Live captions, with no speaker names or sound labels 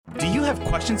have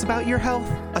questions about your health?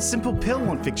 A simple pill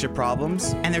won't fix your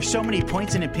problems, and there's so many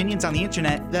points and opinions on the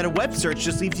internet that a web search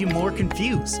just leaves you more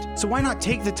confused. So why not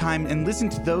take the time and listen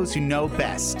to those who know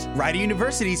best? Rider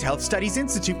University's Health Studies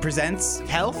Institute presents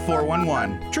Health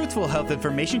 411, truthful health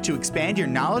information to expand your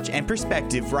knowledge and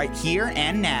perspective right here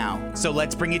and now. So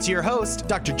let's bring it to your host,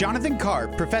 Dr. Jonathan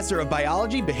Karp, Professor of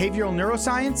Biology, Behavioral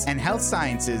Neuroscience, and Health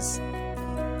Sciences.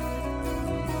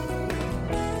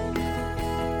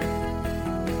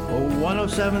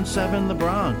 1077 The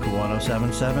Bronx,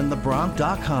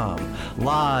 1077thebronx.com,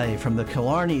 live from the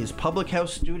Killarney's Public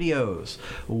House Studios.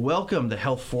 Welcome to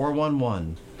Health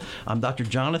 411. I'm Dr.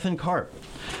 Jonathan Karp.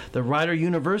 The Rider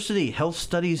University Health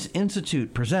Studies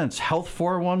Institute presents Health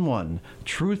 411,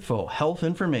 truthful health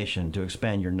information to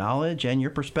expand your knowledge and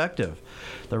your perspective.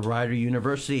 The Rider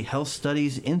University Health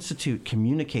Studies Institute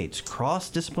communicates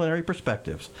cross-disciplinary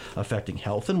perspectives affecting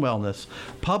health and wellness,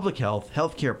 public health,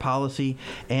 healthcare policy,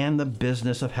 and the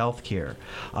business of healthcare.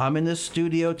 I'm in this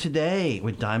studio today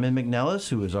with Diamond McNellis,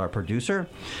 who is our producer,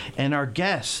 and our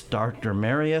guest, Dr.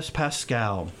 Marius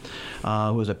Pascal,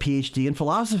 who is a PhD in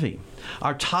philosophy.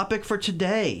 Our topic for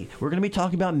today, we're going to be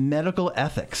talking about medical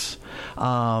ethics,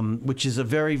 which is a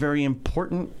very, very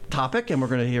important topic, and we're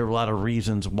going to hear a lot of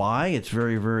reasons why. It's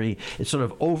it's sort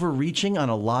of overreaching on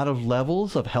a lot of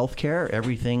levels of healthcare,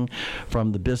 everything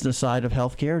from the business side of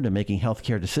healthcare to making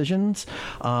healthcare decisions.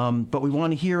 But we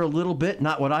want to hear a little bit,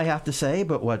 not what I have to say,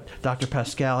 but what Dr.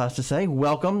 Pascal has to say.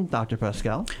 Welcome, Dr.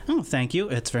 Pascal. Oh, thank you.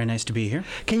 It's very nice to be here.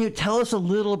 Can you tell us a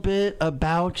little bit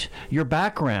about your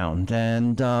background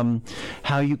and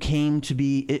how you came to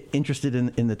be interested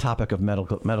in the topic of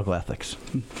medical ethics?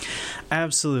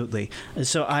 Absolutely.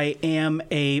 So I am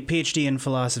a PhD in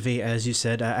philosophy, as you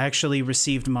said. I actually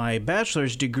received my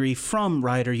bachelor's degree from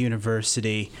Rider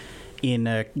University.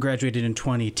 Graduated in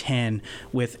 2010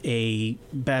 with a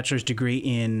bachelor's degree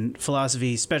in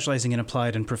philosophy, specializing in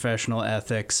applied and professional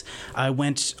ethics. I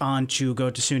went on to go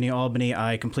to SUNY Albany.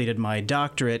 I completed my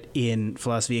doctorate in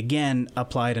philosophy, again,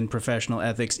 applied and professional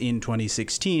ethics, in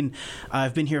 2016.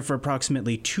 I've been here for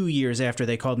approximately 2 years after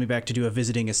they called me back to do a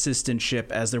visiting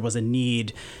assistantship, as there was a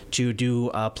need to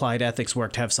do applied ethics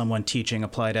work, to have someone teaching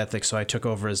applied ethics, so I took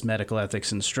over as medical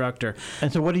ethics instructor.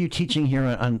 And so what are you teaching here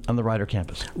on the Rider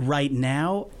campus? Right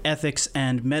now, ethics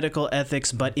and medical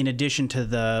ethics, but in addition to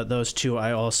those two,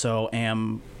 I also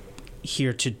am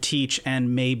here to teach,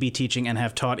 and may be teaching and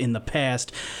have taught in the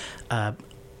past,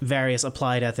 various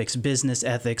applied ethics, business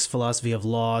ethics, philosophy of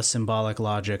law, symbolic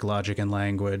logic, logic and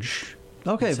language.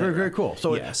 Okay, very, very cool.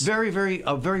 So yes.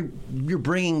 You're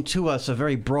bringing to us a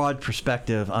very broad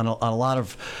perspective on a lot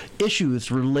of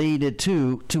issues related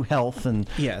to health and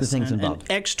the things involved.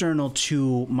 And external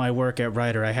to my work at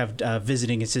Rider, I have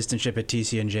visiting assistantship at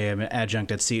TCNJ. I'm an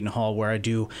adjunct at Seton Hall, where I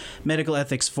do medical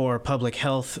ethics for public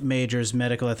health majors,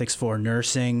 medical ethics for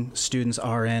nursing students,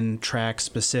 RN, track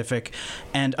specific,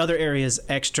 and other areas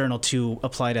external to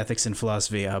applied ethics and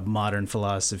philosophy, modern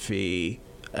philosophy,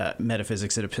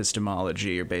 metaphysics and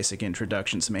epistemology, or basic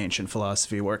introduction, some ancient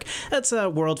philosophy work. That's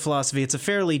world philosophy. It's a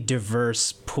fairly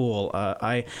diverse pool.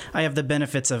 I have the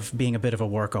benefits of being a bit of a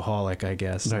workaholic, I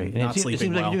guess. Right. Not sleeping it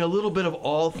seems well. like you're doing a little bit of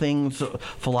all things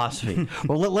philosophy.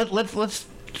 Well, let's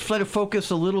try to focus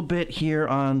a little bit here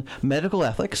on medical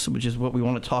ethics, which is what we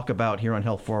want to talk about here on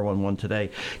Health 411 today.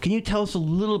 Can you tell us a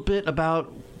little bit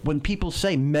about when people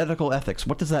say medical ethics,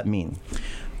 what does that mean?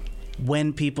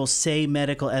 When people say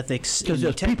medical ethics, because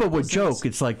people would joke,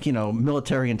 it's like,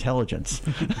 military intelligence.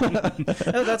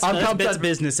 That's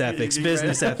business ethics.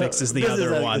 Business ethics is the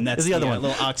other one. That's the other one.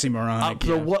 Little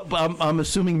oxymoronic. I'm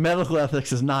assuming medical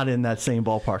ethics is not in that same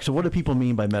ballpark. So what do people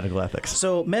mean by medical ethics?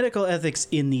 So medical ethics,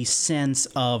 in the sense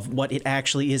of what it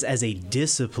actually is as a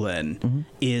discipline,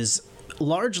 is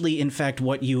largely, in fact,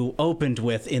 what you opened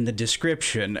with in the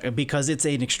description, because it's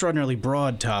an extraordinarily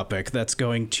broad topic that's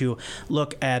going to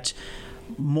look at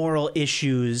moral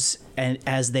issues and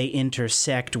as they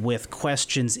intersect with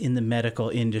questions in the medical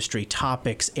industry,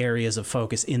 topics, areas of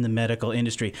focus in the medical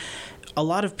industry. A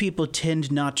lot of people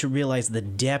tend not to realize the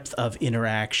depth of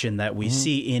interaction that we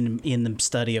see in the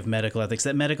study of medical ethics,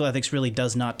 that medical ethics really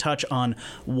does not touch on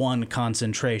one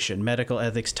concentration. Medical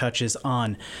ethics touches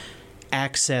on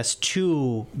access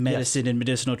to medicine and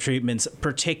medicinal treatments,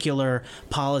 particular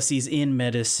policies in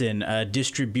medicine,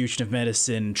 distribution of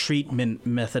medicine, treatment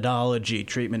methodology,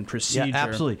 treatment procedure. Yeah,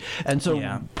 absolutely. And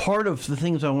so part of the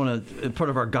things part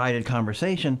of our guided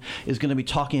conversation is going to be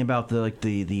talking about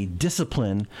the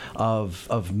discipline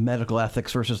of medical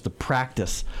ethics versus the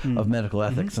practice of medical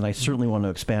ethics. And I certainly want to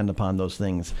expand upon those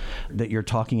things that you're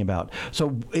talking about.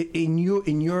 So in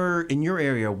your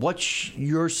area, what's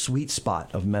your sweet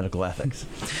spot of medical ethics? ethics?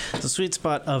 The sweet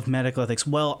spot of medical ethics.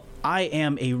 Well, I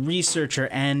am a researcher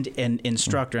and an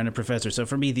instructor and a professor. So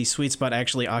for me, the sweet spot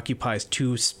actually occupies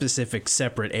two specific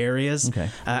separate areas.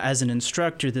 Okay. As an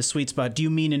instructor, the sweet spot, do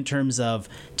you mean in terms of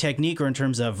technique or in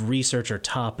terms of research or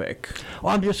topic?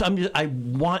 Well, I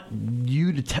want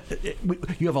you to,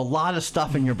 you have a lot of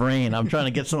stuff in your brain. I'm trying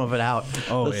to get some of it out.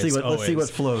 Let's see what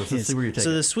flows. Let's see where you take it.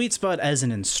 So the sweet spot as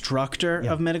an instructor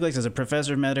of medical ethics, as a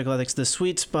professor of medical ethics, the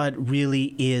sweet spot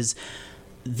really is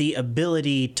the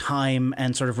ability, time,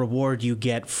 and sort of reward you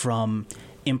get from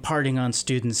imparting on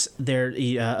students their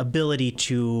ability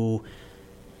to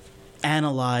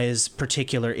analyze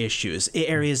particular issues,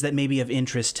 areas that may be of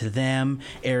interest to them,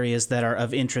 areas that are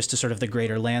of interest to sort of the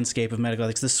greater landscape of medical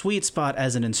ethics. The sweet spot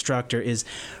as an instructor is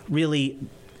really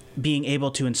being able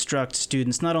to instruct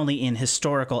students not only in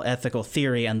historical ethical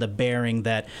theory and the bearing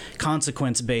that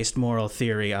consequence-based moral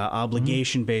theory,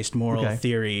 obligation-based moral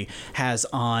theory has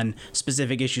on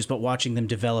specific issues, but watching them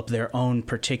develop their own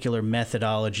particular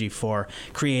methodology for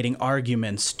creating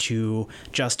arguments to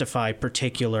justify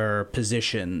particular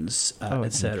positions,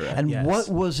 etc. And what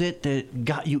was it that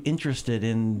got you interested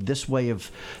in this way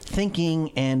of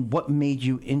thinking, and what made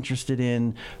you interested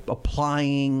in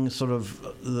applying sort of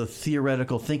the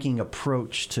theoretical thinking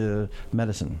approach to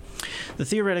medicine? The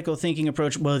theoretical thinking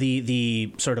approach, well,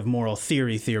 the sort of moral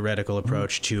theory theoretical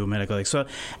approach to medical ethics. So,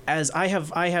 as I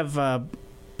have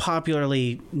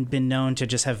popularly been known to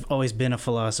just have always been a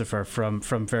philosopher from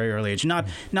very early age. Not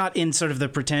in sort of the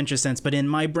pretentious sense, but in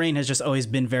my brain has just always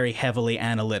been very heavily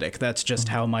analytic. That's just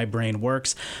how my brain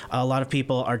works. A lot of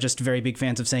people are just very big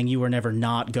fans of saying you were never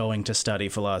not going to study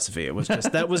philosophy. It was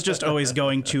just that was just always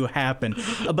going to happen.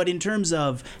 But in terms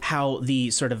of how the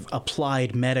sort of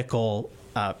applied medical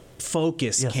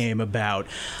focus came about,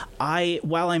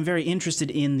 while I'm very interested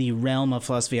in the realm of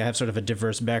philosophy, I have sort of a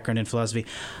diverse background in philosophy.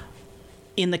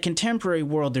 In the contemporary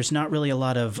world, there's not really a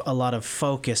lot of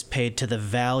focus paid to the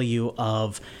value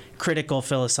of critical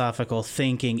philosophical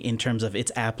thinking in terms of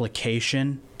its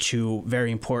application to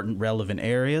very important relevant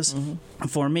areas.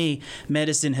 For me,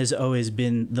 medicine has always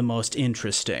been the most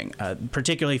interesting.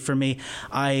 Particularly for me,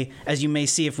 as you may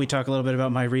see if we talk a little bit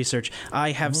about my research,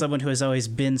 I have someone who has always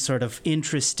been sort of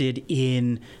interested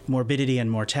in morbidity and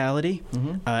mortality,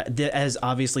 as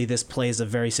obviously this plays a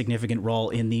very significant role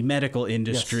in the medical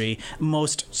industry,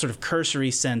 most sort of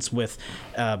cursory sense with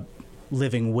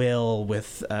living will,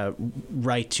 with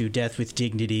right to death with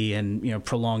dignity, and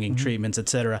prolonging treatments,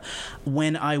 etc.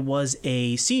 When I was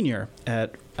a senior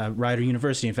at Rider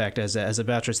University, in fact, as a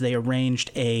bachelor's, they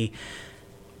arranged a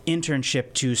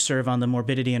internship to serve on the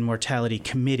morbidity and mortality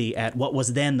committee at what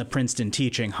was then the Princeton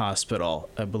Teaching Hospital.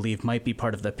 I believe might be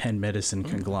part of the Penn Medicine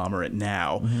conglomerate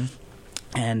now.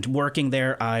 And working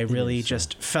there, I really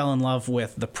just fell in love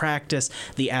with the practice,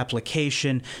 the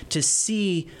application, to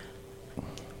see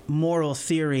moral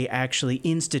theory actually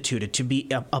instituted, to be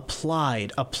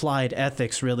applied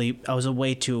ethics really was a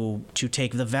way to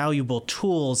take the valuable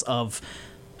tools of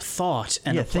thought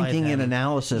and apply thinking them. and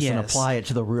analysis and apply it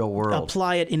to the real world.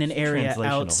 Apply it in an area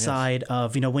outside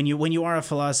of, when you are a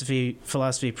philosophy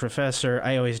professor,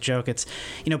 I always joke, it's,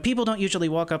 people don't usually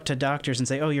walk up to doctors and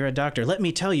say, "Oh, you're a doctor. Let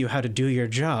me tell you how to do your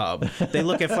job." They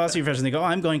look at philosophy professors and they go, "Oh,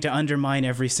 I'm going to undermine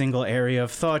every single area of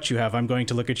thought you have. I'm going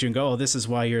to look at you and go, oh, this is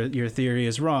why your theory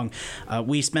is wrong."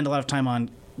 We spend a lot of time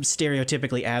on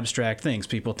stereotypically abstract things.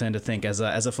 People tend to think as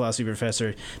a philosophy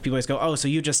professor, people always go, "Oh, so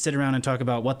you just sit around and talk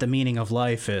about what the meaning of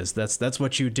life is. That's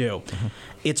what you do."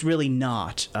 It's really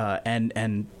not.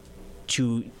 And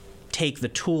to take the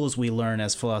tools we learn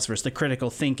as philosophers, the critical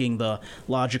thinking, the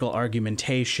logical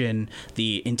argumentation,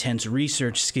 the intense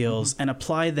research skills, and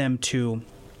apply them to,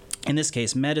 in this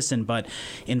case, medicine, but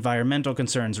environmental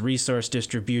concerns, resource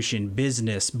distribution,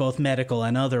 business, both medical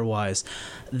and otherwise.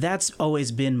 That's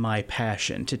always been my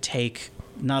passion, to take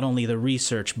not only the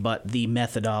research, but the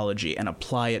methodology and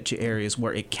apply it to areas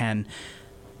where it can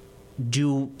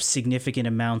do significant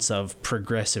amounts of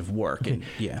progressive work. And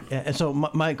so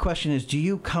my question is, do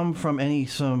you come from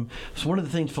so one of the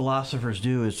things philosophers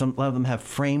do is a lot of them have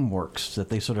frameworks that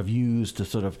they sort of use to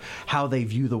sort of how they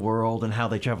view the world and how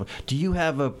they travel. Do you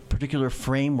have a particular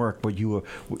framework that you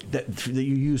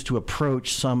use to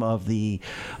approach some of the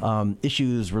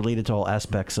issues related to all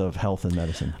aspects of health and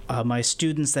medicine? My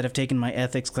students that have taken my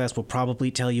ethics class will probably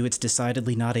tell you it's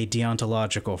decidedly not a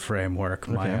deontological framework.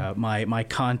 My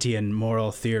Kantian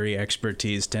moral theory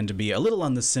expertise tend to be a little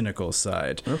on the cynical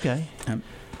side.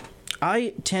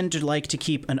 I tend to like to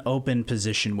keep an open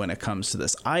position when it comes to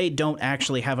this. I don't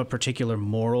actually have a particular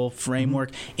moral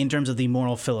framework in terms of the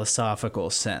moral philosophical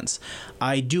sense.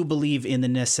 I do believe in the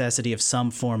necessity of some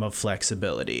form of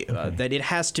flexibility, that it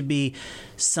has to be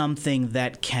something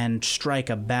that can strike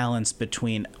a balance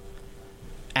between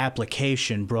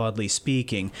application, broadly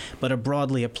speaking, but a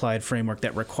broadly applied framework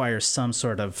that requires some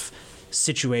sort of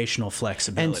situational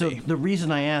flexibility. And so the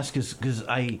reason I ask is because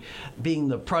being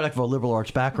the product of a liberal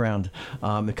arts background,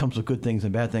 it comes with good things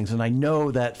and bad things. And I know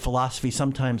that philosophy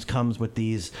sometimes comes with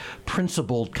these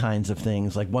principled kinds of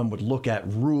things, like one would look at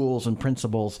rules and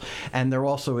principles. And there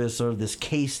also is sort of this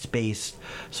case-based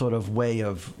sort of way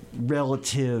of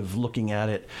relative looking at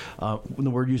it.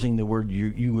 Using the word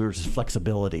you use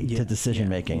flexibility to decision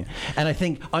making. Yeah. And I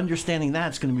think understanding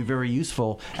that's going to be very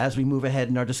useful as we move ahead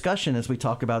in our discussion, as we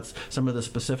talk about some of the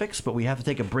specifics, but we have to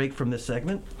take a break from this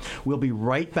segment. We'll be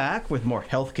right back with more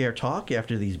healthcare talk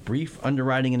after these brief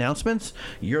underwriting announcements.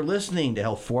 You're listening to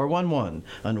Health 411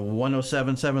 on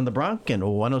 107.7 The Bronx and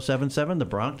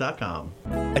 107.7thebronx.com.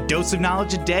 A dose of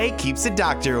knowledge a day keeps the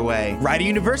doctor away. Rider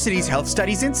University's Health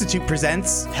Studies Institute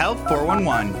presents Health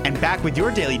 411. And back with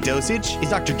your daily dosage is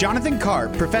Dr. Jonathan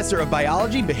Karp, Professor of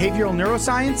Biology, Behavioral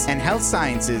Neuroscience, and Health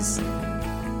Sciences.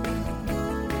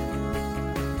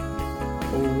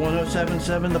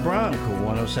 107.7 The Bronx,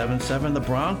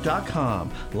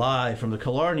 107.7thebronx.com, live from the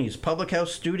Killarney's Public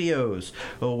House Studios.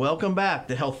 Well, welcome back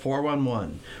to Health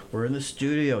 411. We're in the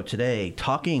studio today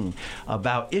talking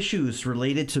about issues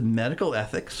related to medical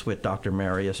ethics with Dr.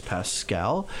 Marius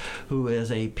Pascal, who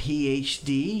is a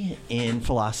PhD in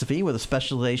philosophy with a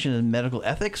specialization in medical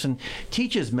ethics and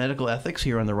teaches medical ethics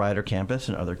here on the Rider campus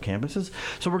and other campuses.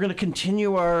 So we're going to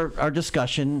continue our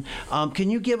discussion. Can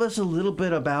you give us a little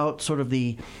bit about sort of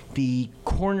the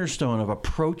cornerstone of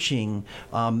approaching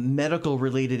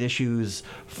medical-related issues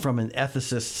from an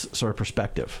ethicist's sort of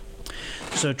perspective?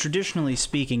 So traditionally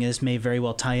speaking, this may very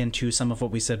well tie into some of what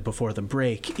we said before the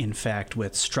break, in fact,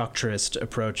 with structurist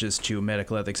approaches to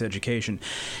medical ethics education.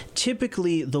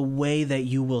 Typically, the way that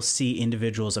you will see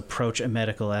individuals approach a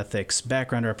medical ethics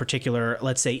background or a particular,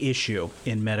 let's say, issue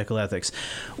in medical ethics,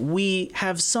 we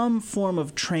have some form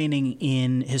of training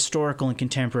in historical and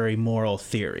contemporary moral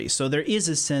theory. So there is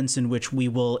a sense in which we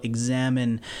will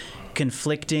examine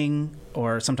conflicting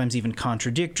or sometimes even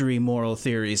contradictory moral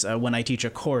theories. When I teach a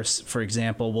course, for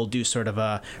example, we'll do sort of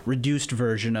a reduced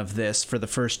version of this for the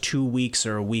first 2 weeks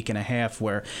or a week and a half,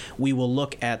 where we will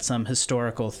look at some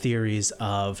historical theories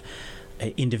of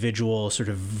individual sort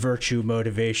of virtue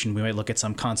motivation. We might look at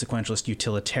some consequentialist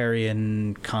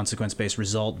utilitarian, consequence-based,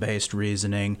 result-based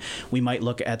reasoning. We might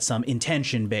look at some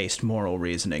intention-based moral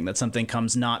reasoning, that something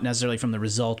comes not necessarily from the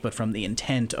result, but from the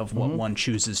intent of what one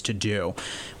chooses to do.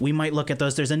 We might look at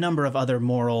those. There's a number of other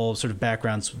moral sort of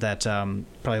backgrounds that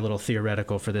probably a little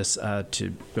theoretical for this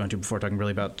to go into before talking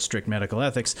really about strict medical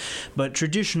ethics. But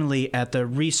traditionally, at the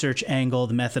research angle,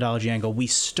 the methodology angle, we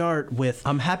start with...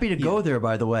 I'm happy to go there,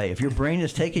 by the way. If your brain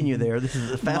is taking you there, this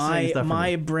is fascinating stuff.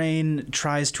 My brain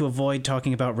tries to avoid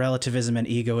talking about relativism and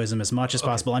egoism as much as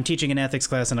possible. I'm teaching an ethics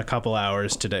class in a couple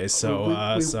hours today, so we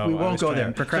won't go there.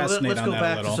 Procrastinate so let's go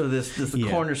back to the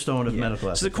cornerstone of medical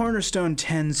ethics. So the cornerstone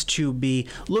tends to be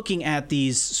looking at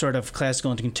these sort of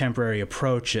classical and contemporary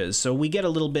approaches. So we get a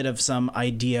little bit of some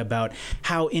idea about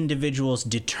how individuals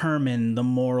determine the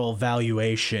moral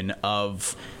valuation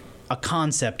of a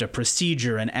concept, a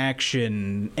procedure, an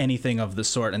action, anything of the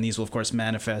sort. And these will, of course,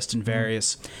 manifest in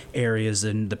various areas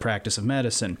in the practice of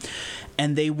medicine.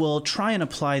 And they will try and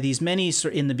apply these. Many,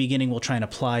 in the beginning, will try and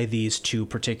apply these to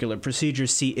particular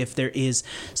procedures, see if there is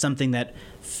something that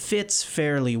fits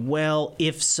fairly well.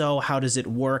 If so, how does it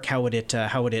work? How would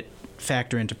it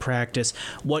factor into practice?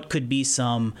 What could be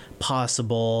some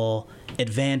possible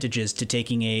advantages to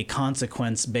taking a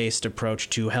consequence-based approach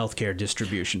to healthcare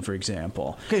distribution, for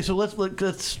example? Okay, so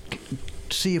let's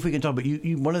see if we can talk about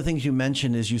you. One of the things you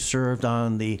mentioned is you served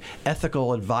on the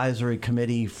ethical advisory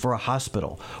committee for a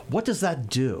hospital. What does that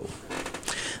do?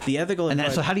 The ethical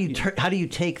so how do you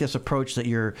take this approach that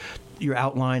you're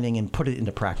outlining and put it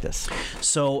into practice?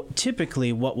 So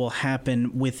typically what will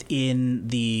happen within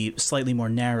the slightly more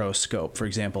narrow scope, for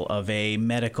example, of a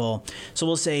medical, so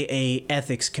we'll say a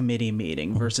ethics committee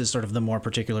meeting versus sort of the more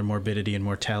particular morbidity and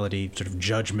mortality sort of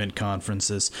judgment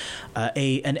conferences,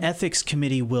 an ethics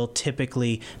committee will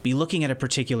typically be looking at a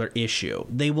particular issue.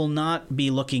 They will not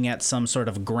be looking at some sort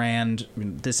of grand,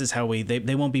 this is how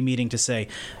they won't be meeting to say,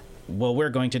 well, we're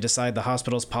going to decide the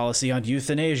hospital's policy on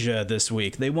euthanasia this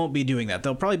week. They won't be doing that.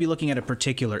 They'll probably be looking at a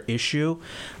particular issue,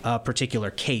 a particular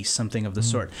case, something of the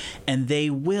sort. And they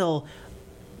will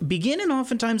begin in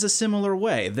oftentimes a similar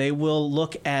way. They will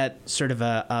look at sort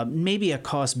of maybe a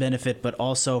cost benefit, but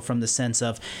also from the sense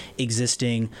of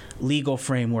existing legal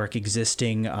framework,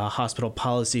 existing hospital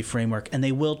policy framework, and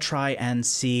they will try and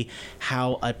see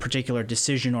how a particular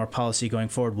decision or policy going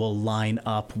forward will line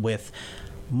up with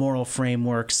moral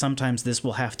framework. Sometimes this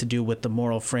will have to do with the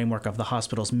moral framework of the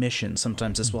hospital's mission.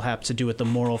 Sometimes this will have to do with the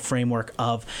moral framework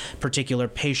of particular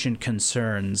patient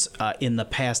concerns in the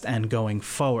past and going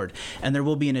forward. And there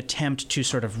will be an attempt to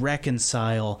sort of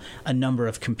reconcile a number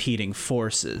of competing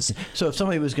forces. So if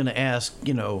somebody was going to ask,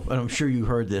 and I'm sure you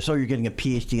heard this, you're getting a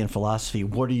PhD in philosophy,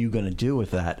 what are you going to do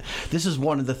with that? This is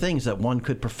one of the things that one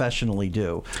could professionally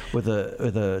do with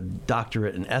a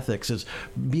doctorate in ethics, is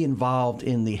be involved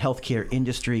in the healthcare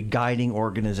industry, guiding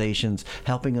organizations,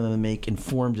 helping them make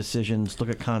informed decisions, look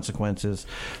at consequences,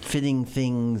 fitting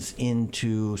things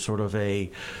into sort of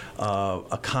a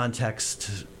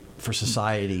context for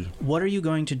society. What are you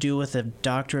going to do with a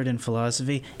doctorate in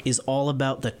philosophy is all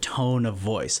about the tone of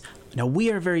voice. Now,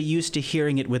 we are very used to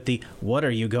hearing it with the, what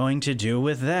are you going to do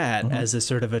with that, as a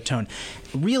sort of a tone.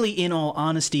 Really, in all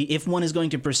honesty, if one is going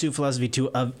to pursue philosophy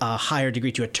to a higher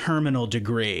degree, to a terminal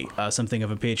degree, something of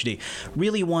a PhD,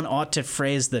 really one ought to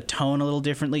phrase the tone a little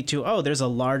differently to, there's a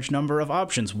large number of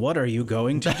options. What are you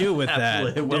going to do with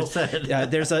that? Well said.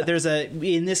 There's a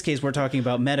in this case, we're talking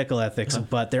about medical ethics,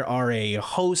 but there are a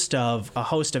host of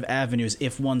avenues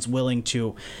if one's willing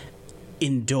to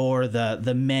endure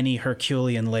the many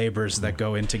Herculean labors that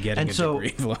go into getting a degree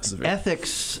in philosophy.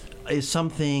 Ethics is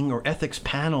something, or ethics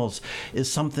panels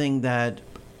is something that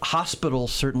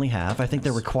hospitals certainly have. I think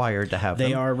they're required to have them.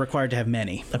 They are required to have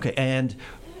many. Okay, and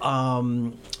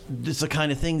this is the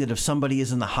kind of thing that if somebody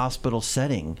is in the hospital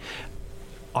setting,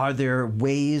 are there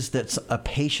ways that a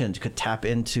patient could tap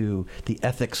into the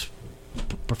ethics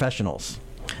professionals?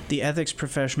 The ethics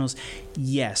professionals,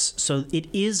 yes. So it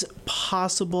is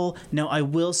possible. Now, I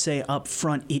will say up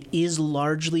front, it is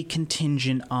largely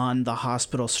contingent on the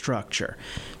hospital structure.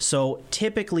 So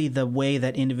typically the way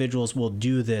that individuals will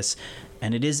do this,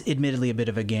 and it is admittedly a bit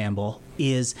of a gamble,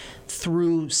 is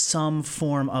through some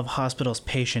form of hospital's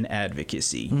patient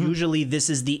advocacy. Usually this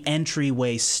is the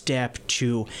entryway step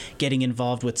to getting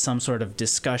involved with some sort of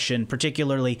discussion,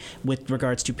 particularly with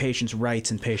regards to patients' rights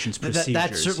and patients' procedures.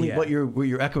 That's certainly what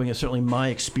you're echoing is certainly my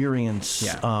experience,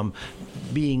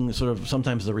 being sort of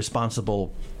sometimes the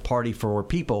responsible party for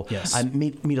people. Yes. I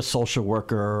meet a social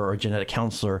worker or a genetic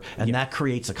counselor, and that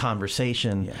creates a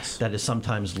conversation that is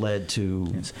sometimes led to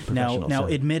professional. Now,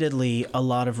 admittedly, a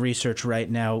lot of research right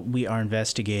now we are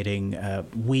investigating,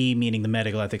 we meaning the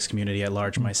medical ethics community at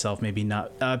large, myself maybe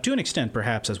not, to an extent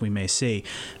perhaps, as we may see,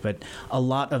 but a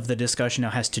lot of the discussion now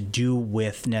has to do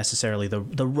with necessarily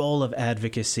the role of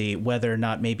advocacy, whether or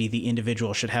not maybe the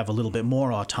individual should have a little bit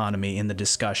more autonomy in the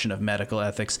discussion of medical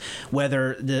ethics,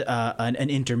 whether an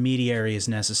intermediary is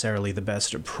necessarily the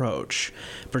best approach.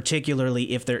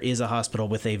 Particularly if there is a hospital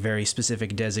with a very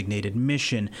specific designated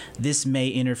mission, this may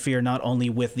interfere not only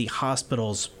with the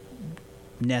hospital's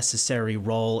necessary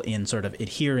role in sort of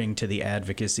adhering to the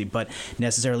advocacy, but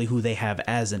necessarily who they have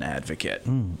as an advocate.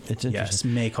 It's interesting. Yes,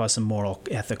 may cause some moral,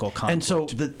 ethical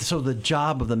conflict. And so the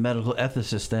job of the medical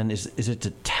ethicist then is it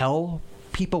to tell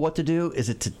people what to do? Is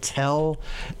it to tell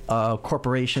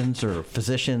corporations or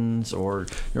physicians or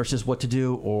nurses what to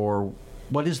do, or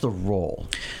what is the role?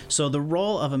 So the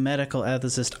role of a medical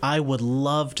ethicist, I would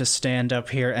love to stand up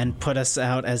here and put us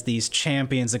out as these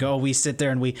champions that go, we sit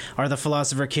there and we are the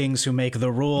philosopher kings who make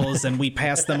the rules and we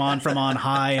pass them on from on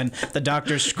high, and the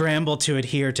doctors scramble to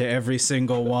adhere to every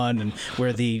single one, and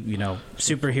we're the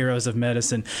superheroes of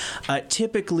medicine.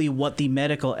 Typically what the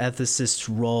medical ethicist's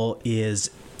role is,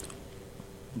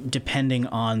 depending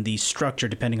on the structure,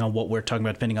 depending on what we're talking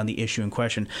about, depending on the issue in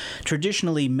question.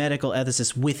 Traditionally, medical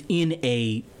ethicists within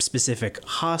a specific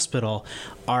hospital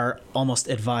are almost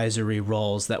advisory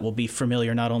roles that will be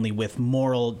familiar not only with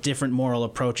different moral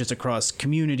approaches across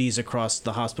communities, across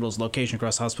the hospital's location,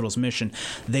 across the hospital's mission.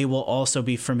 They will also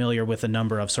be familiar with a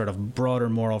number of sort of broader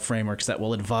moral frameworks that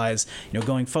will advise,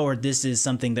 going forward, this is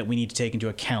something that we need to take into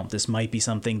account. This might be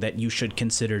something that you should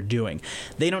consider doing.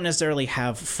 They don't necessarily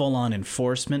have full-on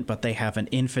enforcement, but they have an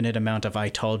infinite amount of I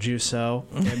told you so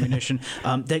ammunition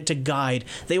to guide.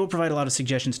 They will provide a lot of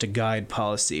suggestions to guide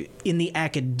policy. In the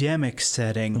academic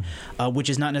setting,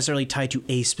 which is not necessarily tied to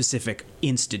a specific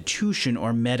institution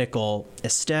or medical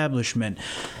establishment,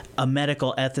 a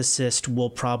medical ethicist will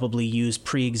probably use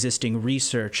pre-existing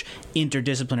research,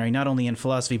 interdisciplinary, not only in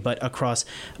philosophy, but across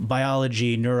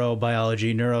biology,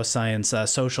 neurobiology, neuroscience,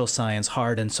 social science,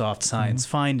 hard and soft science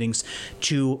findings,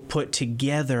 to put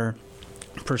together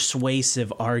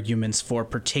persuasive arguments for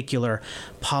particular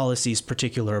policies,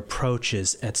 particular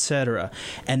approaches, etc.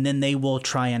 And then they will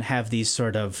try and have these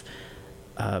sort of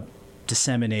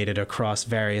disseminated across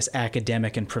various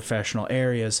academic and professional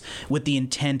areas, with the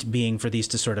intent being for these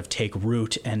to sort of take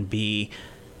root and be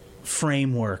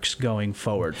frameworks going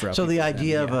forward. For so the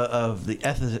idea of the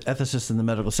ethicist in the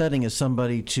medical setting is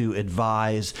somebody to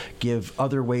advise, give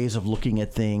other ways of looking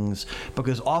at things,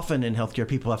 because often in healthcare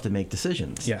people have to make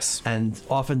decisions. Yes. And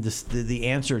often the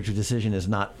answer to decision is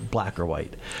not black or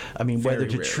white. I mean, whether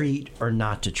to treat or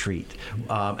not to treat.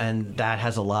 And that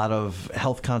has a lot of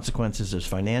health consequences. There's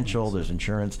financial, there's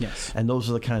insurance. Yes. And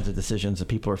those are the kinds of decisions that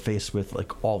people are faced with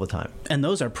like all the time. And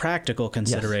those are practical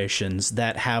considerations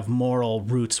that have moral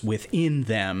roots within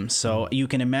them. So you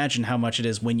can imagine how much it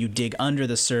is when you dig under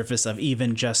the surface of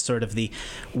even just sort of the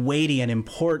weighty and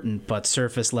important but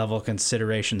surface level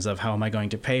considerations of how am I going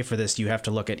to pay for this. You have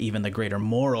to look at even the greater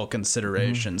moral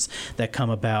considerations that come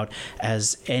about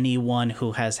as anyone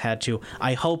who has had to,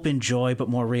 I hope, enjoy, but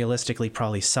more realistically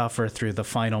probably suffer through the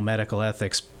final medical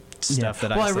ethics stuff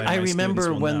that I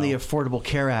remember when know. the Affordable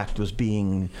Care Act was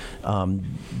being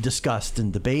discussed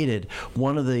and debated.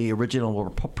 One of the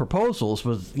original proposals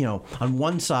was, on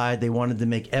one side they wanted to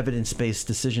make evidence-based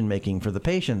decision making for the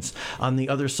patients. On the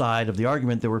other side of the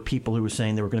argument, there were people who were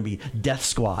saying there were going to be death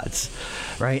squads,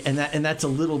 right? And that's a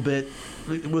little bit.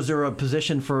 Was there a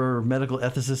position for medical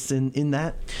ethicists in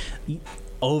that?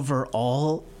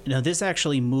 Overall, this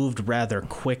actually moved rather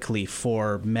quickly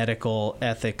for medical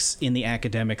ethics in the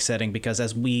academic setting, because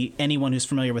anyone who's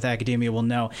familiar with academia will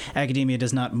know, academia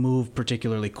does not move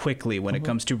particularly quickly when it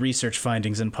comes to research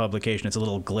findings and publication. It's a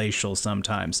little glacial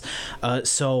sometimes.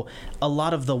 So a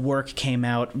lot of the work came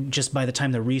out just by the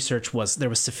time there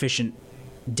was sufficient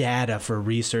data for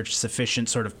research, sufficient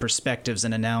sort of perspectives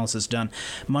and analysis done.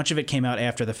 Much of it came out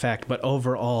after the fact, but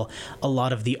overall, a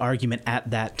lot of the argument at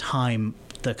that time,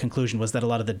 the conclusion was that a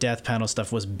lot of the death panel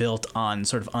stuff was built on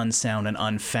sort of unsound and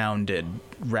unfounded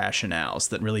rationales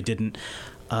that really didn't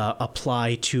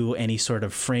apply to any sort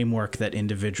of framework that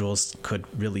individuals could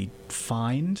really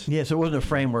find. Yeah, so it wasn't a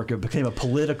framework. It became a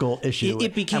political issue.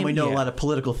 It became, and we know a lot of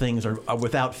political things are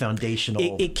without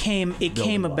foundational. It came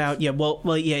about.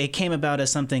 It came about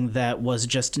as something that was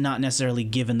just not necessarily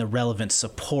given the relevant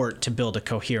support to build a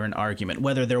coherent argument,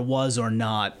 whether there was or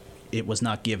not. It was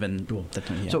not given.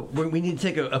 So we need to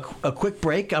take a quick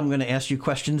break. I'm going to ask you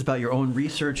questions about your own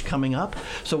research coming up.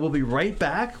 So we'll be right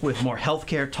back with more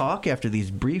healthcare talk after these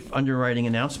brief underwriting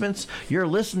announcements. You're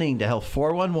listening to Health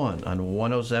 411 on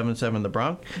 107.7 The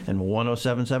Bronx and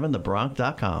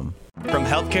 107.7thebronx.com. From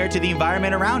healthcare to the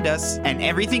environment around us and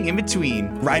everything in between,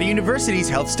 Rider University's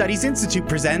Health Studies Institute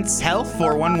presents Health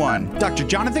 411. Dr.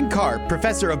 Jonathan Karp,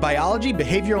 professor of biology,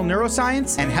 behavioral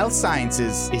neuroscience, and health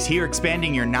sciences, is here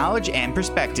expanding your knowledge and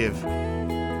perspective.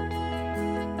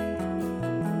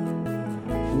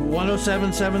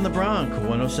 107.7 The Bronx,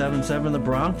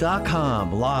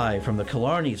 107.7thebronx.com, live from the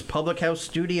Killarney's Public House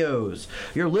Studios.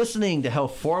 You're listening to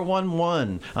Health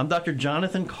 411. I'm Dr.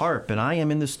 Jonathan Karp, and I am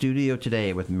in the studio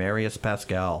today with Marius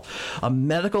Pascal, a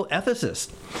medical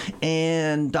ethicist.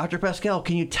 And Dr. Pascal,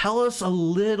 can you tell us a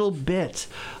little bit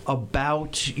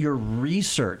about your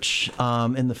research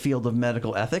in the field of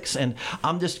medical ethics? And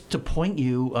I'm just to point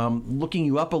you, looking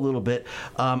you up a little bit,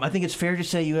 I think it's fair to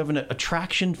say you have an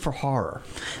attraction for horror.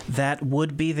 That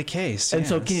would be the case. And yes.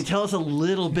 so can you tell us a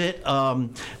little bit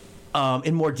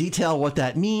in more detail what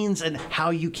that means and how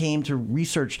you came to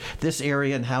research this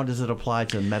area and how does it apply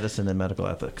to medicine and medical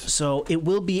ethics? So it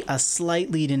will be a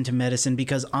slight lead into medicine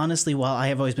because honestly, while I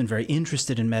have always been very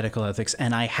interested in medical ethics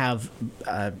and I have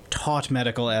taught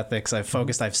medical ethics,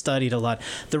 I've studied a lot,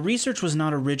 the research was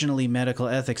not originally medical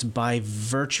ethics by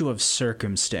virtue of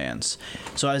circumstance.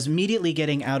 So I was immediately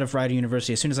getting out of Rider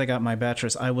University. As soon as I got my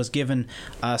bachelor's, I was given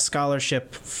a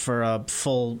scholarship for a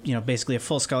full, basically a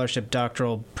full scholarship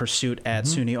doctoral pursuit at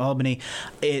SUNY Albany.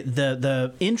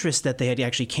 The interest that they had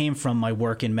actually came from my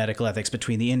work in medical ethics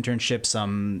between the internship,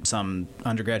 some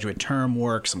undergraduate term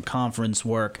work, some conference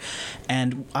work.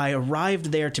 And I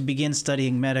arrived there to begin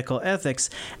studying medical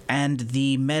ethics, and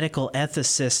the medical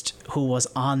ethicist who was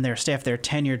on their staff, their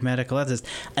tenured medical ethicist,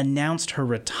 announced her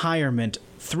retirement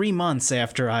 3 months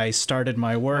after I started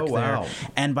my work there.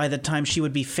 And by the time she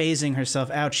would be phasing herself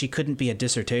out, she couldn't be a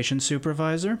dissertation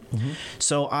supervisor.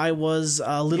 So I was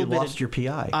a little bit... You lost your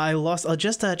PI. I lost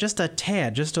just a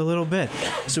tad, just a little bit.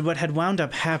 So what had wound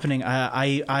up happening,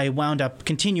 I wound up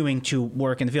continuing to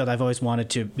work in the field. I've always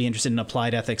wanted to be interested in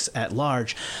applied ethics at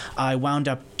large. I wound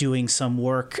up doing some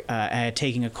work,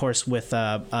 taking a course with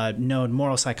a known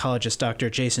moral psychologist,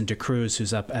 Dr. Jason DeCruz,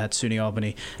 who's up at SUNY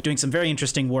Albany, doing some very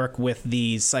interesting work with the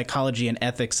the psychology and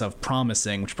ethics of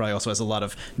promising, which probably also has a lot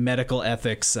of medical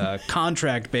ethics,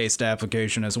 contract-based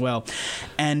application as well.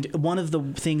 And one of the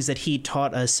things that he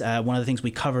taught us, one of the things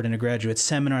we covered in a graduate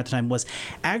seminar at the time, was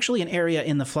actually an area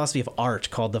in the philosophy of art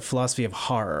called the philosophy of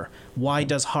horror. Why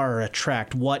does horror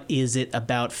attract? What is it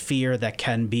about fear that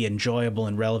can be enjoyable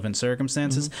in relevant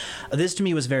circumstances? This to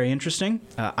me was very interesting.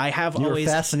 You were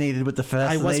fascinated with the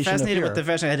fascination. I was fascinated of with the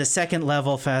fascination. I had a second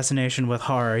level fascination with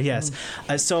horror. Yes.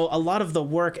 So a lot of the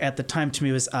work at the time to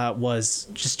me was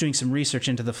just doing some research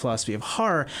into the philosophy of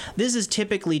horror. This is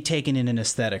typically taken in an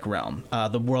aesthetic realm,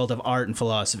 the world of art and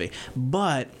philosophy,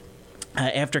 but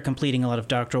after completing a lot of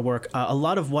doctoral work, a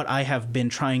lot of what I have been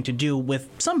trying to do with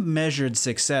some measured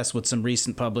success with some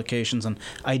recent publications and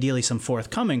ideally some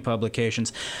forthcoming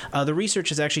publications, the research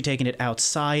has actually taken it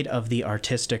outside of the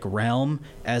artistic realm,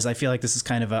 as I feel like this is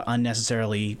kind of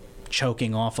unnecessarily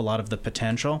choking off a lot of the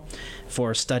potential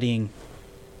for studying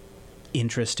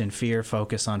interest in fear,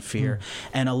 focus on fear.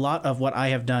 And a lot of what I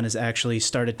have done is actually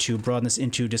started to broaden this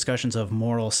into discussions of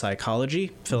moral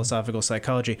psychology, philosophical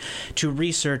psychology, to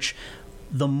research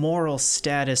the moral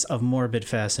status of morbid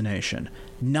fascination,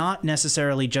 not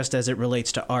necessarily just as it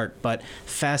relates to art, but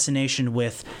fascination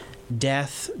with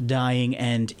death, dying,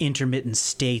 and intermittent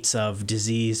states of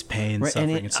disease, pain,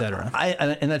 suffering, etc.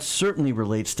 And that certainly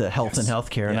relates to health and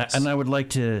healthcare. Yes. And I would like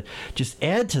to just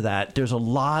add to that, there's a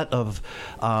lot of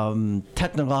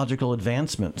technological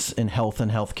advancements in health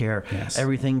and healthcare. Yes.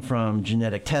 Everything from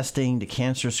genetic testing to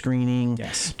cancer screening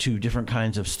to different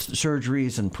kinds of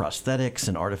surgeries and prosthetics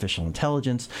and artificial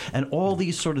intelligence. And all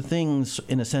these sort of things,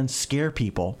 in a sense, scare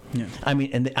people. Yeah. I mean,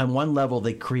 and on one level,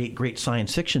 they create great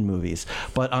science fiction movies.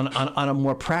 But on a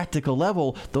more practical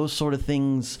level, those sort of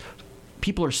things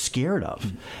people are scared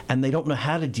of, and they don't know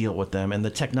how to deal with them. And the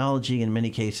technology, in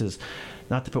many cases,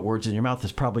 not to put words in your mouth,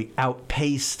 has probably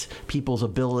outpaced people's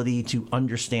ability to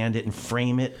understand it and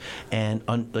frame it and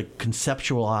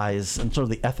conceptualize and sort of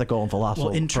the ethical and philosophical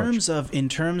approach. in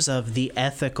terms of the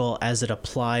ethical as it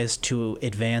applies to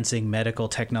advancing medical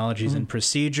technologies and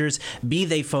procedures, be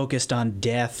they focused on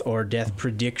death or death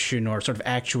prediction or sort of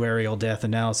actuarial death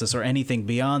analysis or anything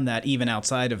beyond that, even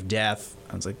outside of death,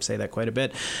 as I say that quite a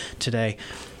bit today,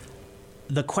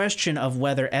 the question of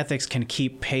whether ethics can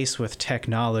keep pace with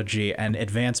technology and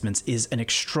advancements is an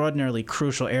extraordinarily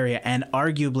crucial area and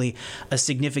arguably a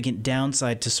significant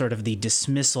downside to sort of the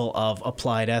dismissal of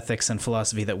applied ethics and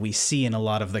philosophy that we see in a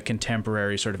lot of the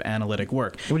contemporary sort of analytic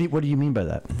work. What do you mean by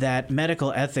that? That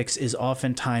medical ethics is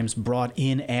oftentimes brought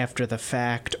in after the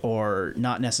fact or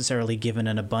not necessarily given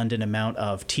an abundant amount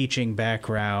of teaching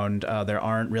background. There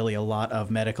aren't really a lot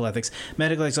of medical ethics.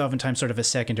 Medical ethics is oftentimes sort of a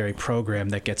secondary program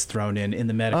that gets thrown in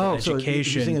the medical education. So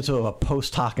you're saying it's sort of a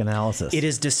post hoc analysis. It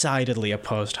is decidedly a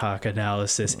post hoc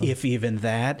analysis, if even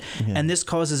that. Yeah. And this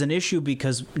causes an issue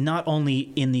because not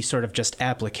only in the sort of just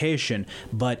application,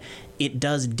 but it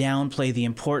does downplay the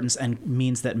importance and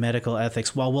means that medical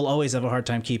ethics, while we'll always have a hard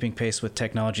time keeping pace with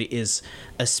technology, is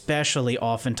especially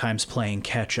oftentimes playing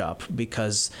catch up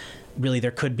because really there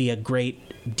could be a great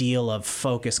deal of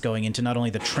focus going into not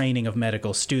only the training of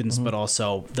medical students, but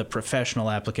also the professional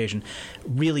application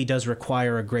really does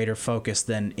require a greater focus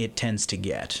than it tends to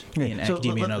get in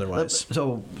academia and otherwise.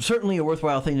 So certainly a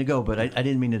worthwhile thing to go, but I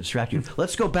didn't mean to distract you.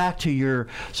 Let's go back to your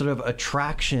sort of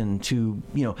attraction to,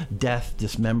 death,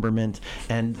 dismemberment,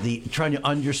 and the trying to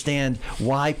understand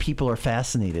why people are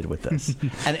fascinated with this.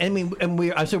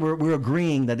 We're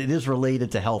agreeing that it is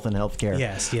related to health and healthcare.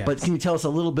 Yes. But can you tell us a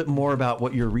little bit more about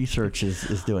what your research is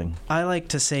doing? I like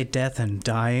to say death and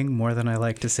dying more than I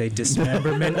like to say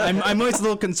dismemberment. I'm always a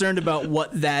little concerned about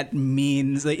what that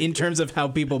means in terms of how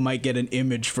people might get an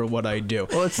image for what I do.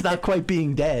 Well, it's not quite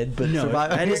being dead, but no,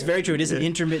 that is very true. It is an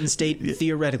intermittent state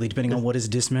theoretically, depending on what is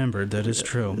dismembered. That is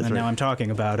true. And now I'm talking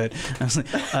about it.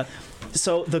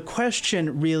 So the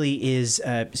question really is,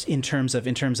 in terms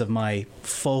of my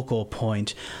focal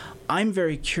point, I'm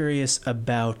very curious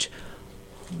about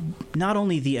not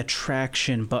only the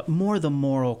attraction, but more the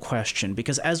moral question,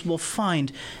 because as we'll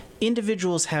find,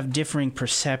 individuals have differing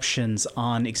perceptions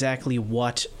on exactly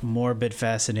what morbid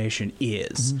fascination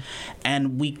is.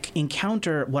 And we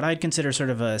encounter what I'd consider sort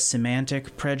of a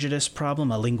semantic prejudice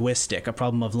problem, a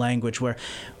problem of language, where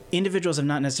individuals have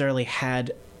not necessarily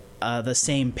had the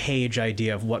same page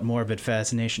idea of what morbid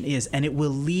fascination is, and it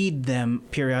will lead them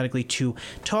periodically to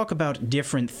talk about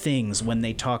different things when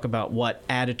they talk about what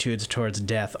attitudes towards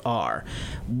death are.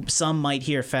 Some might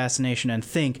hear fascination and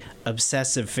think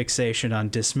obsessive fixation on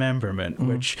dismemberment,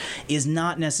 which is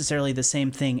not necessarily the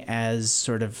same thing as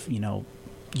sort of,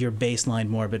 your baseline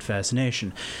morbid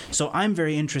fascination. So I'm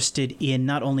very interested in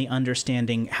not only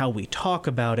understanding how we talk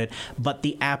about it, but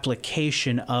the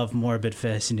application of morbid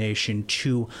fascination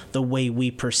to the way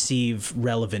we perceive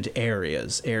relevant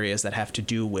areas that have to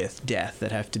do with death,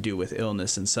 that have to do with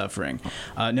illness and suffering.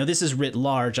 Now, this is writ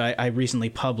large. I recently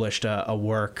published a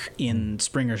work in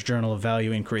Springer's Journal of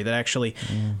Value Inquiry that actually,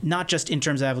 not just in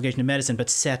terms of application to medicine, but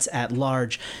sets at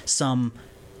large some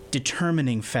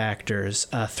determining factors,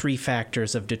 3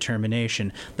 factors of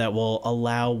determination that will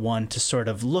allow one to sort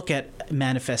of look at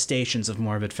manifestations of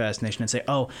morbid fascination and say,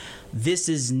 oh, this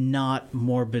is not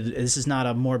morbid. This is not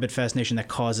a morbid fascination that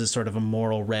causes sort of a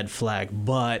moral red flag.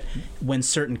 But when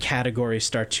certain categories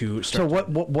start to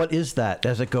what is that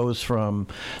as it goes from,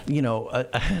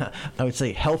 I would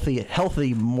say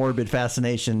healthy morbid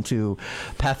fascination to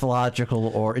pathological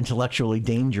or intellectually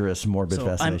dangerous morbid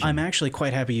fascination? I'm actually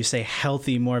quite happy you say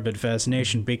healthy morbid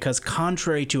fascination, because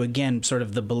contrary to, again, sort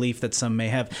of the belief that some may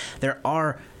have, there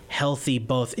are healthy,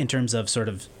 both in terms of sort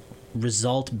of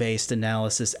result-based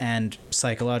analysis and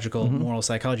psychological, moral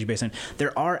psychology-based,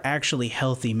 there are actually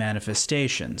healthy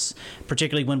manifestations,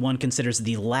 particularly when one considers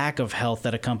the lack of health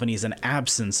that accompanies an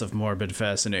absence of morbid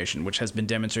fascination, which has been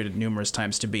demonstrated numerous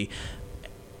times to be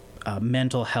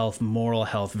mental health, moral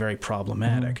health, very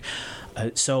problematic.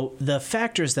 So the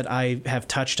factors that I have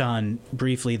touched on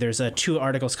briefly, there's 2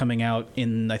 articles coming out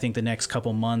in, I think, the next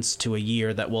couple months to a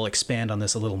year that will expand on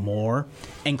this a little more,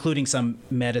 including some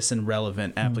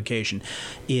medicine-relevant application,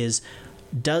 is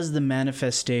does the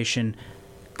manifestation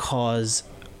cause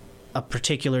a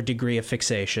particular degree of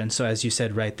fixation? So as you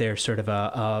said right there, sort of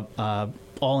a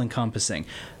all-encompassing,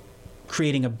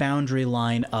 creating a boundary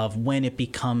line of when it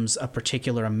becomes a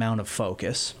particular amount of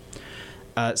focus.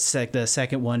 The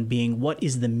second one being, what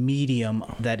is the medium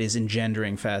that is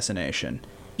engendering fascination?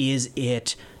 Is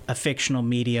it a fictional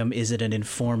medium? Is it an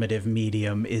informative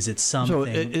medium? Is it something?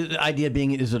 So the idea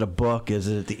being, is it a book? Is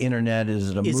it the internet?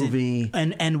 Is it a movie?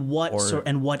 And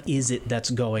what is it that's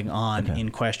going on in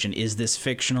question? Is this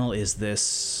fictional? Is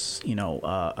this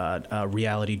a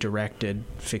reality-directed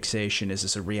fixation? Is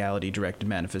this a reality-directed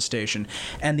manifestation?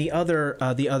 And the other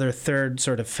third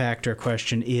sort of factor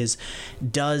question is,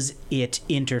 does it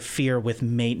interfere with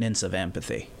maintenance of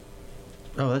empathy?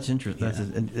 Oh, that's interesting.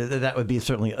 Yeah. That would be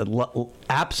certainly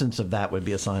absence of that would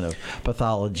be a sign of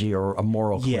pathology or a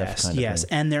moral cliff kind of thing.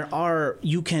 And there are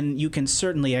you can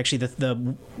certainly actually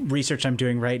the research I'm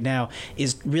doing right now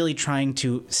is really trying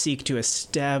to seek to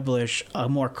establish a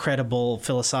more credible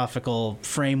philosophical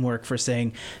framework for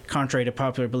saying, contrary to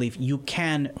popular belief,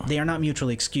 they are not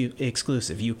mutually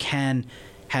exclusive. You can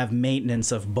have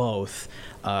maintenance of both.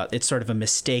 It's sort of a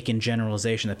mistaken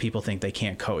generalization that people think they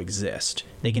can't coexist.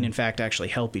 They can, in fact, actually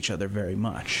help each other very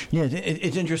much. Yeah,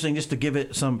 it's interesting just to give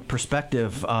it some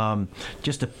perspective. And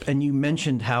you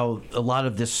mentioned how a lot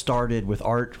of this started with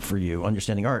art for you,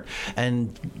 understanding art.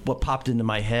 And what popped into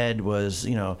my head was,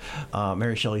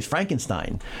 Mary Shelley's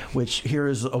Frankenstein, which here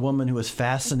is a woman who was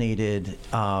fascinated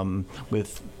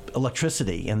with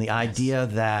electricity and the idea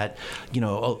that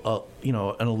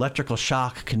an electrical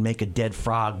shock can make a dead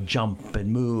frog jump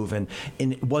and move, and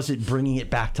was it bringing it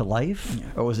back to life,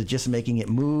 or was it just making it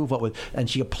move? And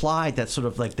she applied that sort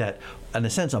of like that, in a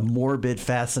sense, a morbid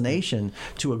fascination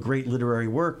to a great literary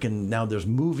work, and now there's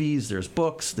movies, there's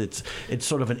books. It's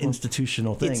sort of an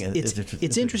institutional thing.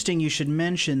 It's interesting you should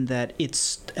mention that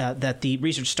that the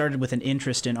research started with an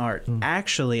interest in art.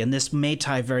 Actually, and this may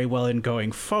tie very well in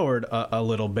going forward a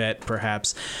little bit,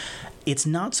 perhaps. It's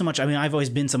not so much, I've always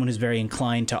been someone who's very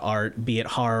inclined to art, be it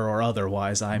horror or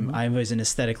otherwise. I'm always an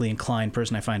aesthetically inclined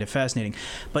person. I find it fascinating.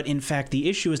 But in fact, the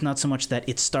issue is not so much that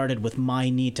it started with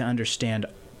my need to understand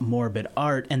morbid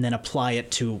art and then apply it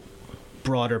to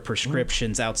broader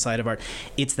prescriptions outside of art.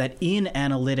 It's that in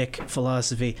analytic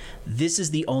philosophy, this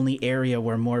is the only area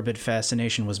where morbid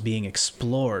fascination was being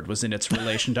explored, was in its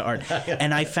relation to art.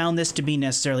 And I found this to be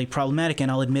necessarily problematic, and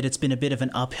I'll admit it's been a bit of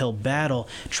an uphill battle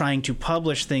trying to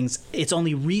publish things. It's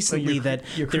only recently that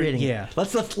you're creating it.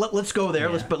 Let's go there.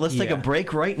 Yeah. Let's take a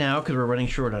break right now because we're running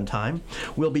short on time.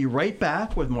 We'll be right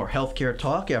back with more healthcare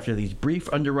talk after these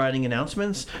brief underwriting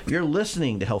announcements. You're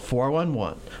listening to Health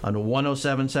 411 on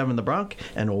 107.7 The Bronx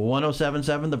and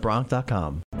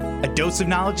 1077thebronx.com. A dose of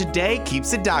knowledge a day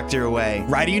keeps the doctor away.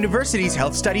 Rider University's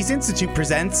Health Studies Institute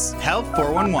presents Health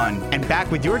 411. And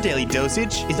back with your daily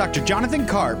dosage is Dr. Jonathan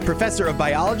Karp, Professor of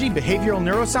Biology, Behavioral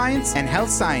Neuroscience, and Health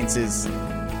Sciences.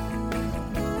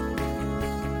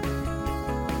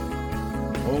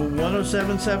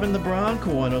 1077 The Bronx,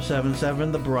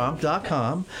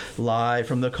 1077thebronx.com, live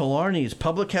from the Killarney's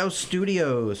Public House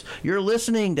Studios. You're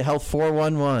listening to Health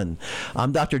 411.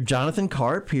 I'm Dr. Jonathan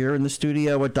Karp here in the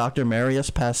studio with Dr. Marius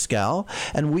Pascal,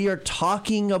 and we are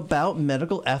talking about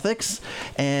medical ethics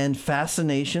and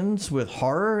fascinations with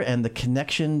horror and the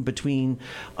connection between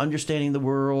understanding the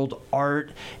world, art,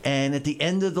 and at the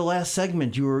end of the last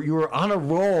segment, you were on a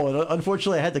roll, and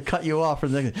unfortunately I had to cut you off.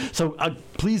 So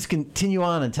please continue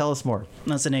on and tell us more.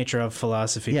 That's the nature of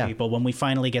philosophy, people. When we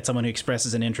finally get someone who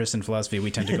expresses an interest in philosophy, we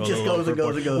tend to go a little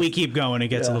overboard. We keep going. It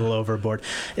gets a little overboard.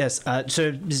 Yes.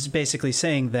 So this is basically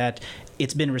saying that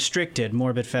it's been restricted.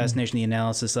 Morbid fascination, the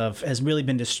analysis of, has really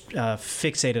been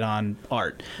fixated on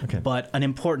art. Okay. But an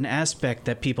important aspect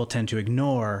that people tend to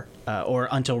ignore, or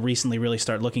until recently really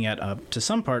start looking at, to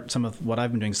some part, some of what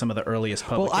I've been doing, some of the earliest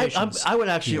publications. Well, I would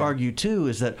actually argue, too,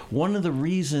 is that one of the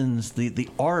reasons the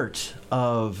art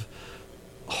of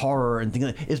horror and things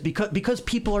like that is because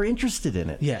people are interested in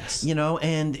it. Yes.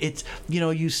 And it's,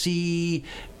 you see...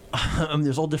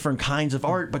 there's all different kinds of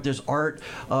art, but there's art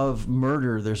of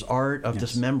murder, there's art of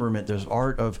dismemberment, there's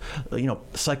art of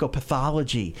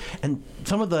psychopathology, and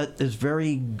some of that is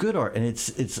very good art, and it's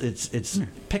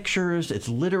pictures, it's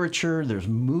literature, there's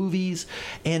movies,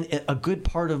 and a good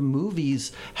part of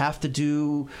movies have to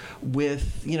do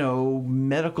with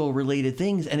medical related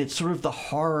things, and it's sort of the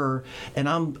horror. And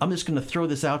I'm just going to throw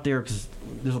this out there because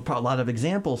there's a lot of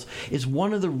examples. Is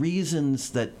one of the reasons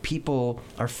that people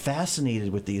are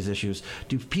fascinated with these issues.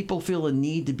 Do people feel a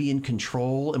need to be in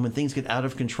control, and when things get out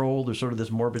of control, there's sort of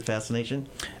this morbid fascination?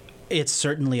 It's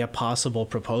certainly a possible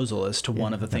proposal as to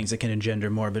one of the things that can engender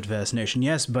morbid fascination,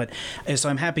 yes. But so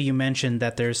I'm happy you mentioned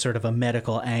that there's sort of a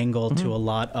medical angle to a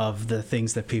lot of the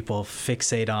things that people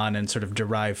fixate on and sort of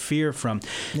derive fear from.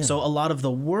 Yeah. So a lot of the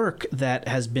work that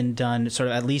has been done, sort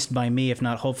of at least by me, if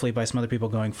not hopefully by some other people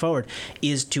going forward,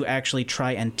 is to actually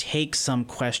try and take some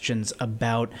questions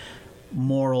about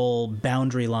moral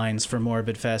boundary lines for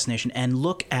morbid fascination and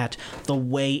look at the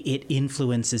way it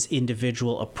influences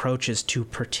individual approaches to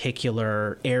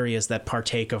particular areas that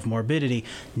partake of morbidity,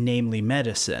 namely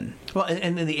medicine. Well,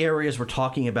 and in the areas we're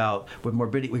talking about with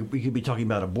morbidity, we could be talking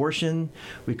about abortion,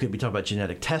 we could be talking about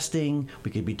genetic testing,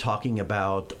 we could be talking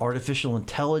about artificial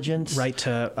intelligence, right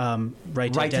to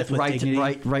death with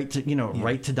dignity,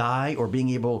 right to die, or being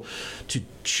able to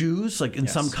choose. Like in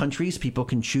some countries, people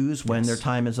can choose when their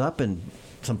time is up, and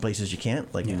some places you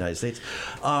can't, like the United States.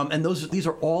 And these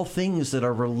are all things that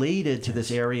are related to this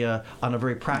area on a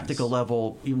very practical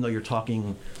level, even though you're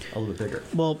talking a little bit bigger.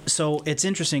 Well, so it's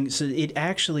interesting. So it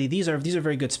actually, these are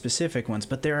very good specific ones,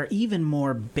 but there are even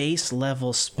more base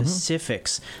level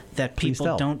specifics that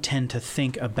people don't tend to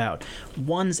think about.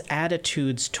 One's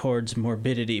attitudes towards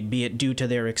morbidity, be it due to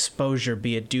their exposure,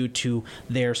 be it due to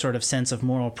their sort of sense of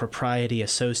moral propriety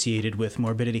associated with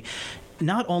morbidity,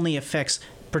 not only affects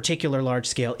particular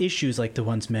large-scale issues like the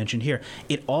ones mentioned here,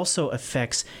 it also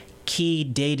affects key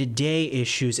day-to-day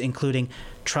issues, including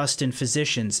trust in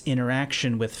physicians,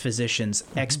 interaction with physicians,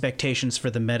 expectations for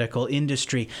the medical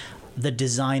industry, the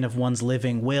design of one's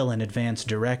living will, and advance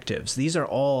directives. These are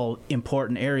all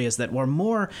important areas that were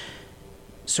more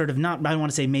sort of not, I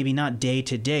want to say maybe not day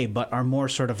to day, but are more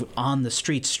sort of on the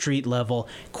street level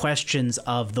questions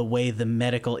of the way the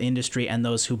medical industry and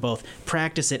those who both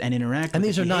practice it and interact with it. And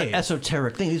these are not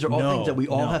esoteric things. These are all things that we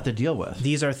all have to deal with.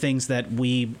 These are things that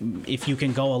if you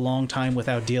can go a long time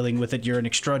without dealing with it, you're an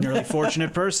extraordinarily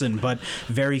fortunate person, but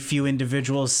very few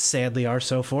individuals sadly are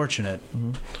so fortunate.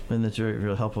 And that's very,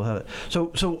 really helpful to have it.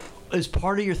 So as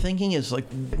part of your thinking is like,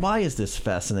 why is this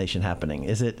fascination happening?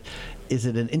 Is it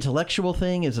an intellectual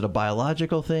thing? Is it a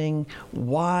biological thing?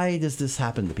 Why does this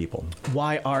happen to people?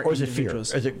 Or is it fear?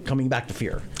 Is it coming back to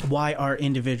fear? Why are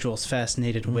individuals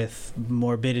fascinated with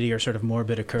morbidity or sort of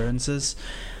morbid occurrences?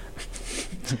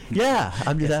 Yeah,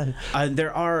 I mean that.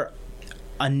 There are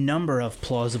a number of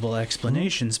plausible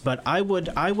explanations, but I would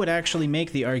actually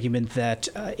make the argument that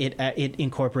it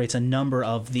incorporates a number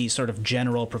of the sort of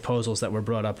general proposals that were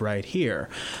brought up right here.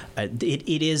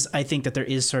 It is, I think that there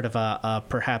is sort of a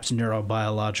perhaps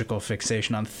neurobiological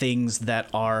fixation on things that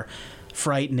are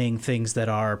frightening, things that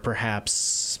are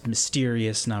perhaps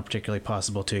mysterious, not particularly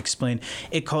possible to explain.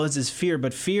 It causes fear,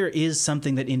 but fear is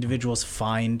something that individuals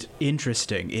find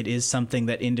interesting. It is something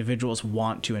that individuals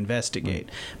want to investigate.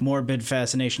 Morbid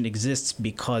fascination exists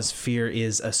because fear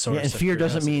is a source of and fear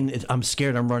curiosity. doesn't mean I'm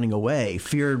scared, I'm running away.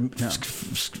 Fear,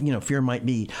 fear might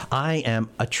be I am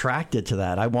attracted to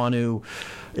that. I want to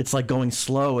it's like going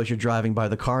slow as you're driving by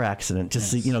the car accident to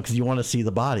see, because you want to see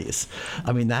the bodies.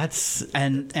 I mean, that's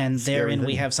and therein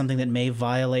we have something that may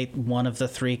violate one of the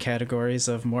three categories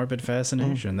of morbid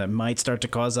fascination that might start to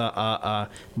cause a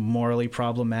morally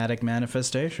problematic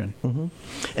manifestation.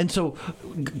 And so,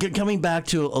 coming back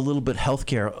to a little bit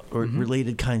healthcare or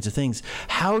related kinds of things,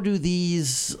 how do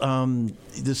these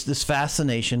this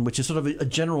fascination, which is sort of a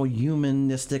general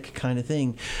humanistic kind of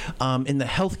thing, in the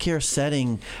healthcare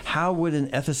setting, how would an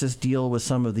ethicist deal with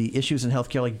some of the issues in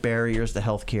healthcare, like barriers to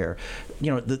healthcare?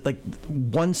 Like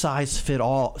one size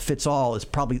fits all is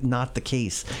probably not the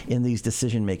case in these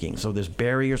decision making. So there's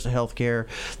barriers to healthcare.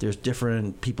 There's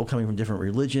different people coming from different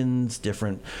religions,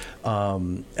 different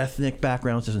ethnic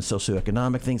backgrounds, different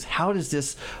socioeconomic things. How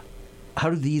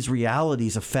do these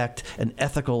realities affect an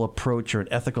ethical approach or an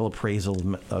ethical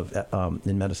appraisal of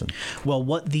in medicine? Well,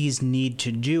 what these need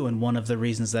to do, and one of the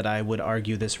reasons that I would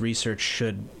argue this research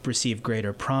should receive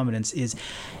greater prominence, is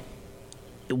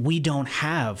we don't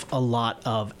have a lot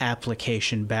of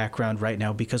application background right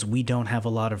now because we don't have a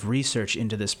lot of research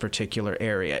into this particular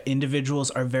area.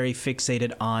 Individuals are very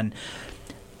fixated on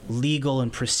legal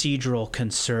and procedural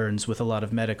concerns with a lot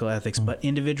of medical ethics, but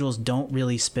individuals don't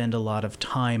really spend a lot of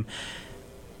time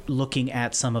looking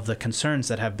at some of the concerns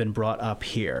that have been brought up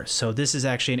here. So this is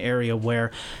actually an area where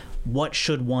what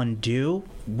should one do?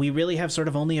 We really have sort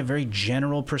of only a very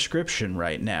general prescription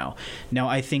right now. Now,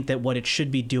 I think that what it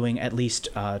should be doing, at least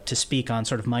to speak on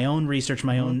sort of my own research,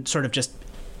 my own sort of just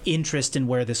interest in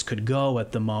where this could go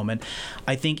at the moment,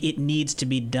 I think it needs to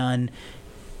be done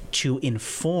to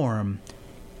inform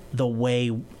the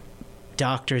way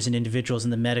doctors and individuals in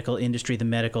the medical industry, the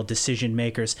medical decision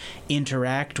makers,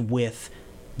 interact with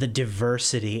the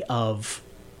diversity of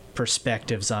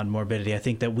perspectives on morbidity. I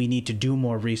think that we need to do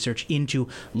more research into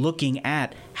looking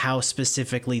at how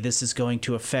specifically this is going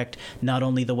to affect not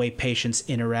only the way patients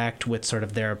interact with sort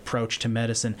of their approach to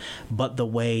medicine, but the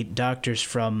way doctors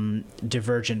from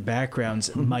divergent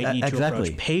backgrounds might need to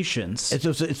approach patients.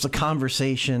 It's a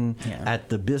conversation at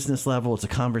the business level. It's a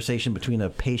conversation between a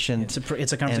patient.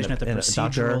 It's a conversation at the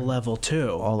procedural level too.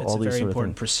 All it's a these very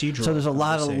important procedural. So there's a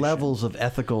lot of levels of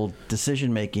ethical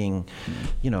decision making.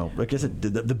 Like I said,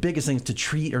 the biggest things to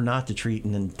treat or not to treat,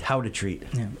 and then how to treat.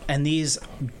 And these,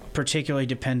 particularly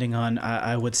depending on,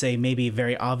 I would say maybe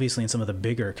very obviously in some of the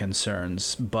bigger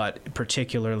concerns, but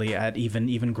particularly at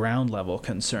even ground level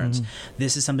concerns,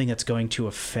 this is something that's going to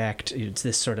affect,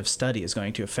 this sort of study is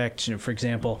going to affect, for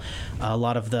example, a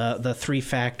lot of the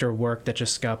 3-factor work that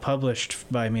just got published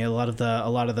by me, a lot of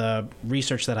the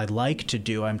research that I'd like to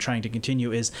do, I'm trying to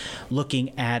continue, is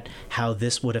looking at how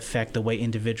this would affect the way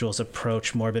individuals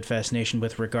approach morbid fascination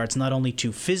with regards not only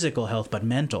to physical health, but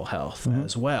mental health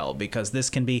as well, because this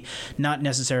can be not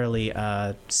necessarily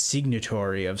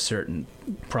signatory of certain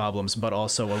problems, but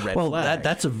also a red flag.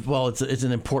 It's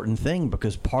an important thing,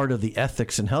 because part of the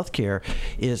ethics in healthcare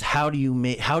is how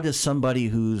does somebody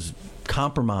who's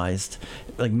compromised,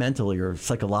 like mentally or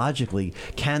psychologically,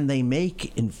 can they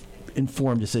make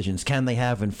informed decisions? Can they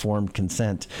have informed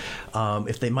consent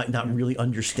if they might not really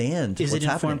understand what's happening? Is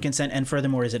it informed consent, and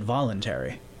furthermore, is it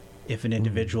voluntary? If an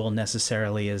individual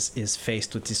necessarily is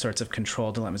faced with these sorts of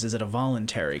control dilemmas, is it a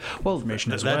voluntary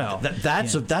information as well?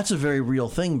 That's a very real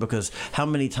thing, because how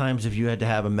many times have you had to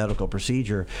have a medical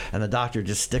procedure and the doctor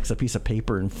just sticks a piece of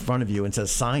paper in front of you and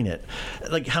says, sign it?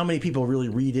 Like, how many people really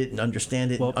read it and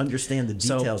understand it and understand the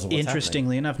details of what's happening?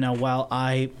 Interestingly enough, now, while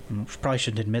I probably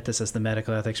shouldn't admit this as the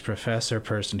medical ethics professor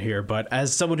person here, but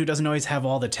as someone who doesn't always have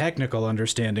all the technical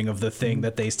understanding of the thing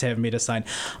that they have me to sign,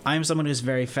 I'm someone who's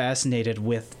very fascinated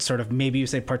with sort of, maybe you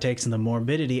say, partakes in the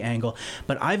morbidity angle,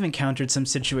 but I've encountered some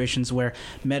situations where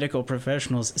medical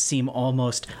professionals seem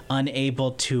almost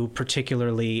unable to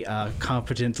particularly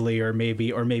competently or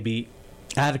maybe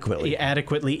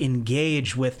adequately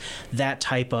engage with that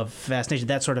type of fascination,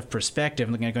 that sort of perspective,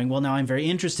 and looking at going, well, now I'm very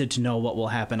interested to know what will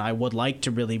happen. I would like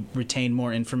to really retain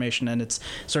more information and its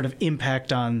sort of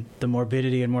impact on the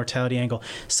morbidity and mortality angle.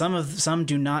 Some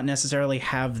do not necessarily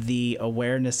have the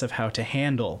awareness of how to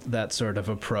handle that sort of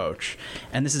approach,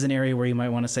 and this is an area where you might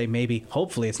want to say, maybe,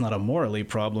 hopefully, it's not a morally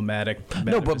problematic.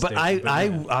 No, but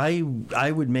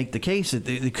I would make the case that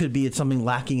it could be something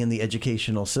lacking in the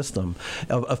educational system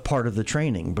of part of the training,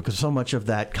 because so much of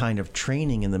that kind of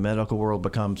training in the medical world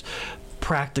becomes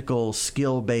practical,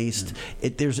 skill-based.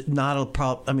 There's not a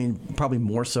problem. Probably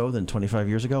more so than 25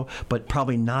 years ago, but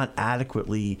probably not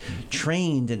adequately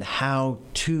trained in how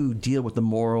to deal with the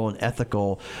moral and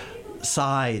ethical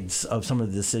sides of some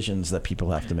of the decisions that people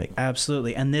have to make.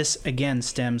 Absolutely. And this, again,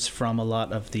 stems from a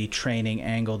lot of the training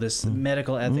angle, this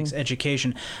medical ethics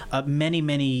education.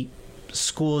 Many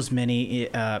schools, many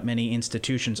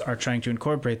institutions are trying to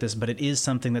incorporate this, but it is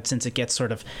something that, since it gets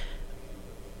sort of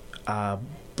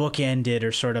bookended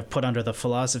or sort of put under the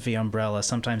philosophy umbrella,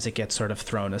 sometimes it gets sort of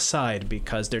thrown aside,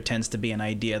 because there tends to be an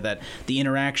idea that the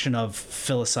interaction of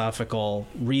philosophical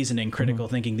reasoning, critical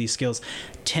thinking, these skills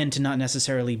tend to not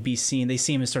necessarily be seen. They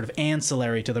seem as sort of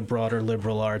ancillary to the broader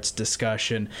liberal arts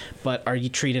discussion, but are you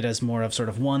treated as more of sort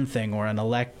of one thing or an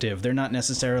elective? They're not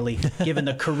necessarily given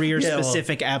the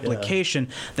career-specific application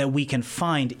that we can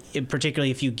find,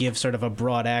 particularly if you give sort of a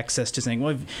broad access to saying,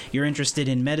 well, if you're interested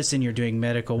in medicine, you're doing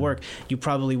medical work, you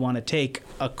probably want to take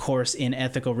a course in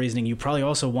ethical reasoning. You probably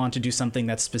also want to do something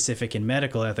that's specific in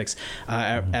medical ethics.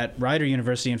 At Rider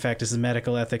University, in fact, as a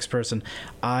medical ethics person,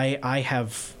 I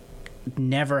have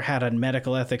never had a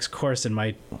medical ethics course in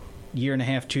my year and a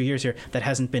half, 2 years here that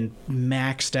hasn't been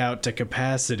maxed out to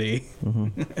capacity.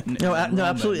 No,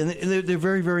 absolutely. And they're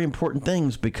very, very important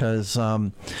things, because I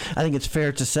think it's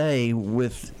fair to say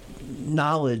with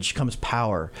knowledge comes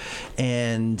power,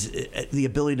 and the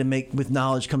ability to make, with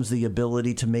knowledge comes the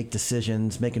ability to make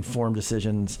decisions, make informed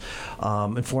decisions.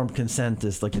 Informed consent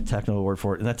is like the technical word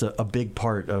for it, and that's a big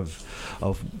part of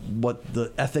what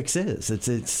the ethics is.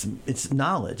 It's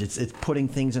knowledge. It's putting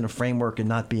things in a framework and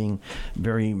not being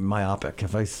very myopic.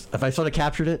 If I sort of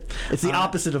captured it, it's the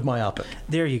opposite of myopic.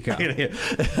 There you go.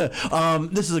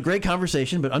 This is a great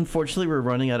conversation, but unfortunately we're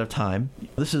running out of time.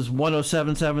 This is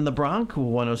 107.7 The Bronx,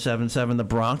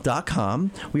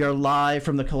 1077thebronx.com. We are live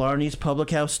from the Killarney's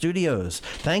Public House Studios.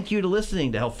 Thank you to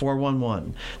listening to Health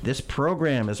 411. This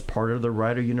program is part of the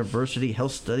Rider University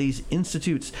Health Studies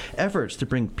Institute's efforts to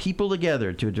bring people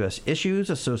together to address issues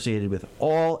associated with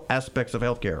all aspects of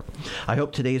healthcare. I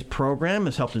hope today's program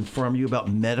has helped inform you about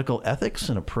medical ethics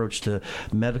and approach to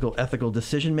medical ethical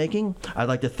decision making. I'd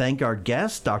like to thank our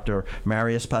guest, Dr.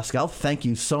 Marius Pascal. Thank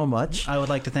you so much. I would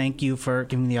like to thank you for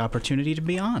giving me the opportunity to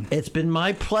be on. It's been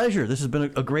my pleasure. This has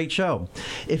been a great show.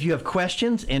 If you have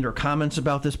questions and or comments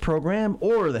about this program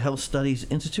or the Health Studies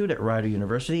Institute at Rider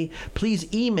University,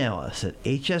 please email us at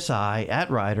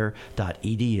hsi@rider.edu.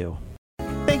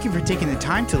 Thank you for taking the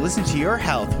time to listen to your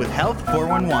health with Health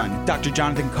 411. Dr.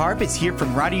 Jonathan Karp is here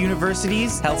from Rider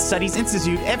University's Health Studies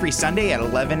Institute every Sunday at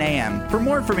 11 a.m. For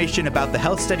more information about the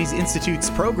Health Studies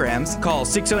Institute's programs, call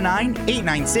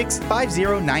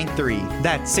 609-896-5093.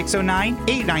 That's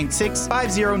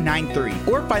 609-896-5093.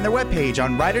 Or find their webpage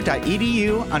on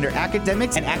rider.edu under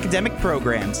academics and academic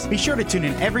programs. Be sure to tune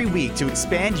in every week to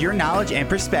expand your knowledge and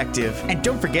perspective. And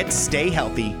don't forget to stay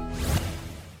healthy.